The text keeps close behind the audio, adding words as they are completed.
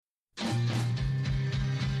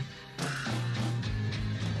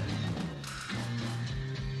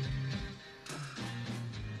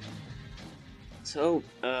Hello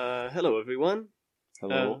everyone.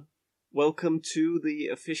 Hello. Welcome to the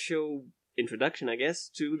official introduction, I guess,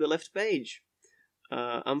 to the left page.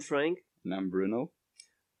 I'm Frank. And I'm Bruno.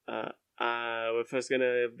 We're first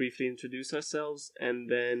gonna briefly introduce ourselves and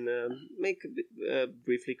then make a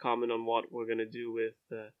briefly comment on what we're gonna do with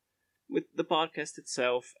the podcast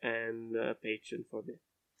itself and Patreon for a bit.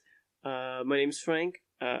 My name's Frank.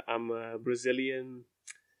 I'm a Brazilian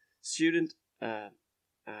student.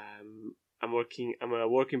 I'm a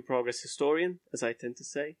work in progress historian, as I tend to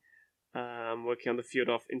say. I'm working on the field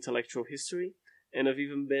of intellectual history, and I've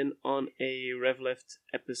even been on a RevLeft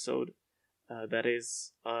episode that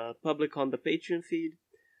is public on the Patreon feed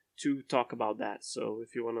to talk about that. So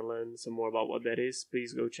if you want to learn some more about what that is,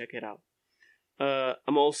 please go check it out.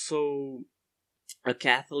 I'm also a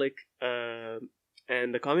Catholic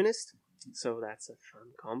and a communist, so that's a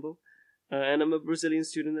fun combo. And I'm a Brazilian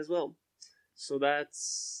student as well. So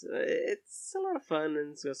it's a lot of fun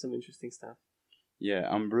and it's got some interesting stuff. Yeah,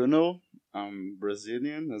 I'm Bruno. I'm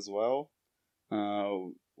Brazilian as well.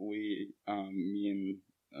 Me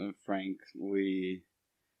and Frank, we've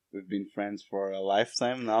been friends for a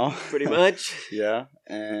lifetime now. Pretty much. Yeah,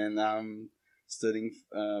 and I'm studying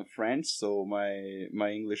French, so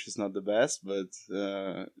my English is not the best, but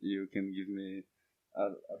you can give me a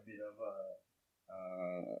bit of a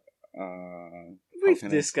brief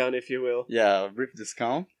discount, if you will. Yeah, a brief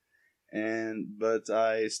discount. But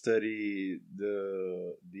I study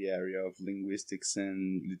the area of linguistics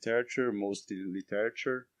and literature, mostly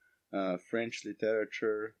literature, French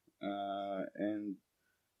literature, and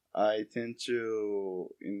I tend to,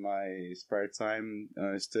 in my spare time,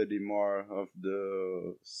 study more of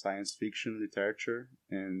the science fiction literature,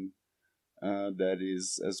 and that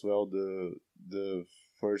is as well the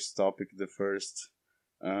first topic, the first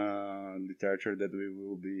literature that we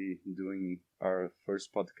will be doing our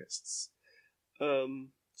first podcasts.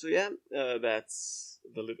 So yeah, that's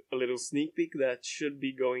a little sneak peek that should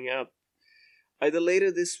be going out either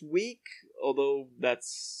later this week, although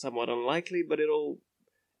that's somewhat unlikely, but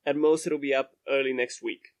at most it'll be up early next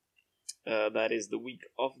week. That is the week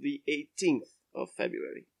of the 18th of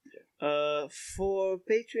February. Yeah. For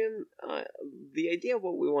Patreon, the idea of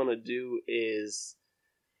what we want to do is,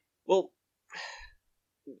 well,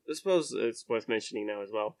 I suppose it's worth mentioning now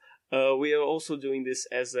as well. We are also doing this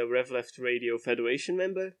as a RevLeft Radio Federation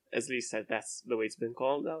member, at least that's the way it's been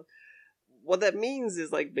called out. What that means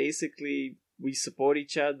is basically we support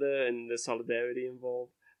each other and the solidarity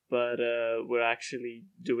involved, but we're actually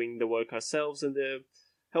doing the work ourselves and they're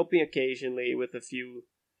helping occasionally with a few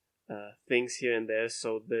things here and there.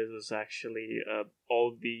 So there's actually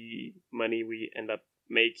all the money we end up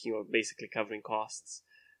making, or basically covering costs,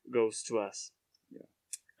 goes to us.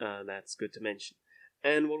 That's good to mention.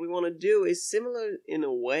 And what we want to do is similar in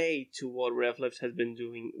a way to what RevLeft has been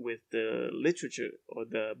doing with the literature or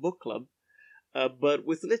the book club, but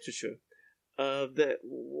with literature.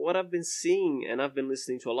 What I've been seeing, and I've been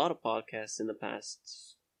listening to a lot of podcasts in the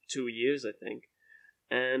past 2 years, I think,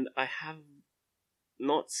 and I have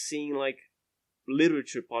not seen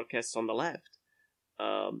literature podcasts on the left.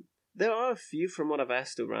 There are a few from what I've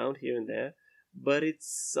asked around here and there, but it's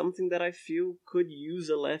something that I feel could use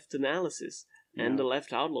a left analysis and a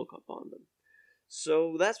left outlook upon them.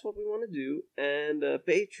 So that's what we want to do. And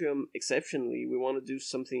Patreon, exceptionally, we want to do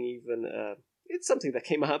something even... it's something that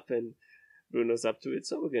came up and Bruno's up to it,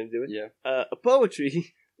 so we're going to do it. Yeah. A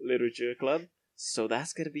poetry literature club. So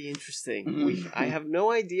that's going to be interesting. I have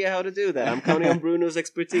no idea how to do that. I'm counting on Bruno's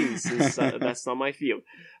expertise, since that's not my field.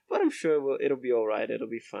 But I'm sure it'll be alright. It'll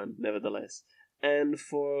be fun, nevertheless. And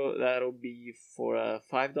that'll be for a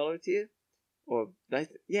 $5 tier, or I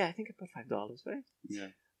think I put $5, right?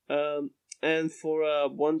 Yeah. And for a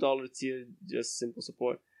 $1 tier, just simple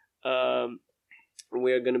support,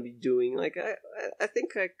 we're gonna be doing I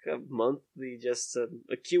think a monthly, just a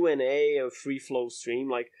Q&A, a free flow stream.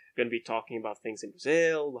 Gonna be talking about things in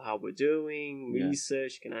Brazil, how we're doing,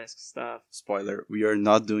 research. You can ask stuff. Spoiler: we are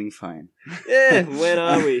not doing fine. Yeah, when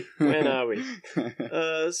are we? When are we?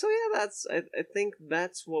 So yeah, I think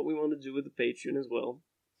that's what we want to do with the Patreon as well.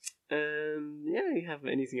 And yeah, you have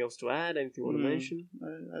anything else to add? Anything you want to mention?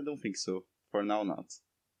 I don't think so. For now, not.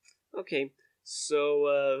 Okay,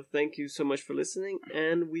 so thank you so much for listening,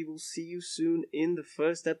 and we will see you soon in the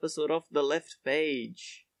first episode of The Left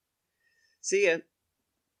Page. See ya!